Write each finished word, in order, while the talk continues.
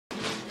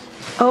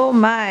Oh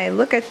my,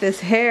 look at this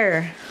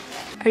hair.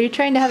 Are you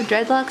trying to have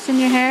dreadlocks in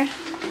your hair?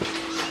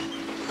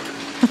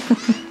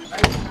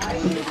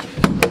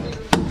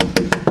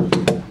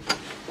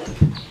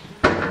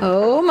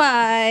 Oh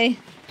my.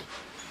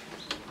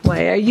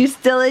 Why are you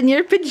still in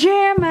your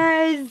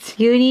pajamas?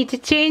 You need to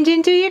change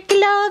into your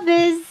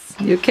clothes.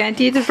 You can't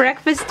eat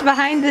breakfast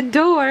behind the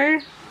door.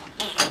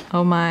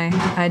 Oh my,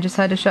 I just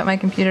had to shut my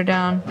computer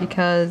down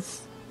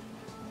because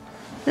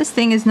this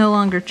thing is no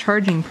longer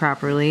charging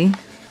properly.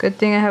 Good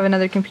thing I have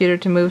another computer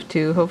to move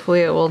to.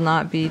 Hopefully it will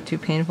not be too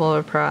painful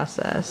of a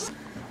process.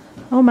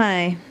 Oh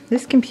my,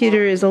 this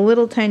computer is a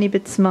little tiny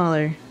bit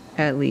smaller,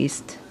 at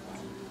least.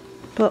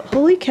 But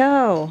holy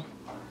cow.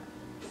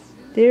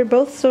 They're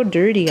both so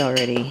dirty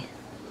already.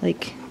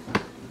 Like,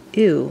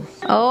 ew.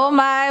 Oh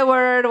my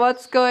word,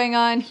 what's going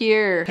on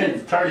here?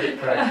 It's target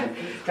practice.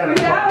 It's kind of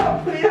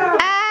fun.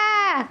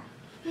 Ah!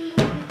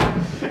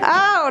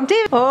 Oh,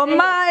 David. Oh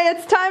my,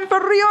 it's time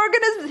for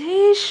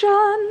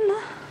reorganization.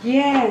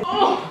 Yes.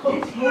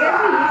 It's heavy.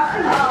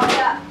 Oh,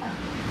 yeah.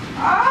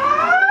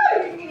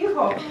 Ay,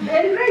 hijo.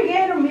 El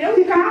reguero, mira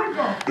un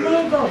cargo.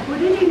 Lego, put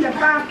it in the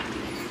back.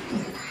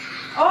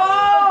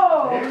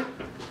 Oh!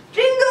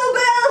 Jingle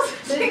bells!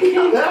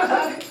 Jingle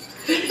bells!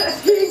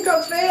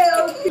 Jingle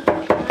bells!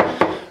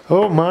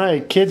 Oh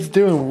my, kids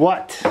doing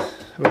what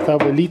with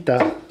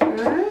abuelita?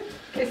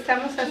 ¿Qué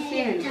estamos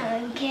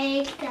haciendo?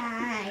 Cake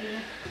time.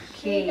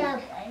 Cake.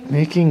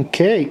 Making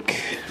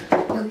cake.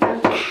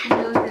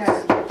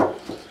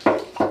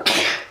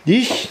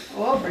 Yeesh.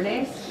 Oh,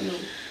 bless you.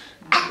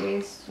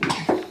 Bless you.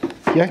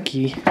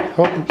 Yucky.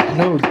 Hope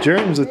no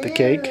germs with the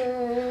cake.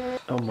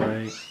 Oh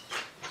my.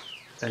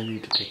 I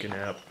need to take a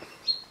nap.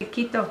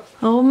 Chiquito.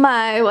 Oh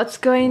my, what's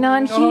going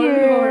on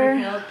here? Oh, Lord,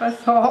 help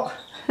us all.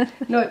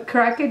 No,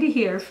 crack it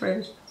here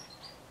first.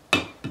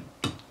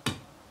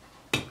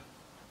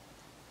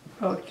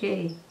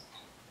 Okay.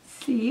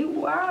 See?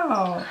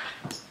 Wow.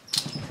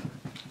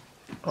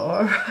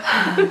 All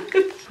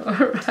right. All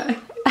right.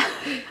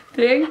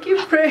 Thank you,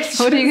 precious.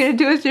 What are you gonna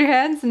do with your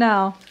hands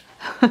now?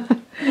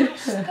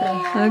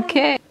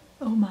 Okay.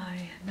 Oh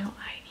my, no,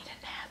 I need a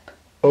nap.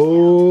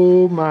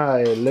 Oh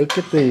my, look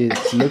at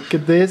this. Look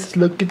at this.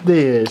 Look at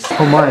this.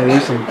 Oh my,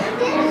 there's some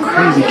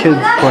crazy kids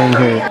playing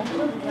here.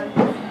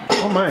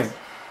 Oh my.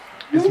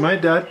 Is my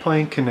dad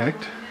playing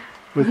Connect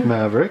with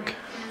Maverick?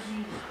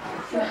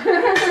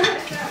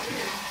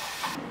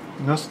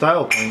 No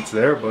style points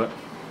there, but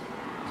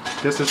I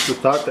guess it's the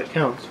thought that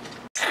counts.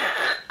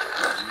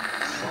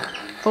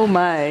 Oh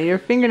my, your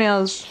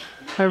fingernails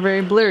are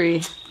very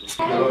blurry.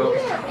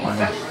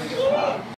 Wow.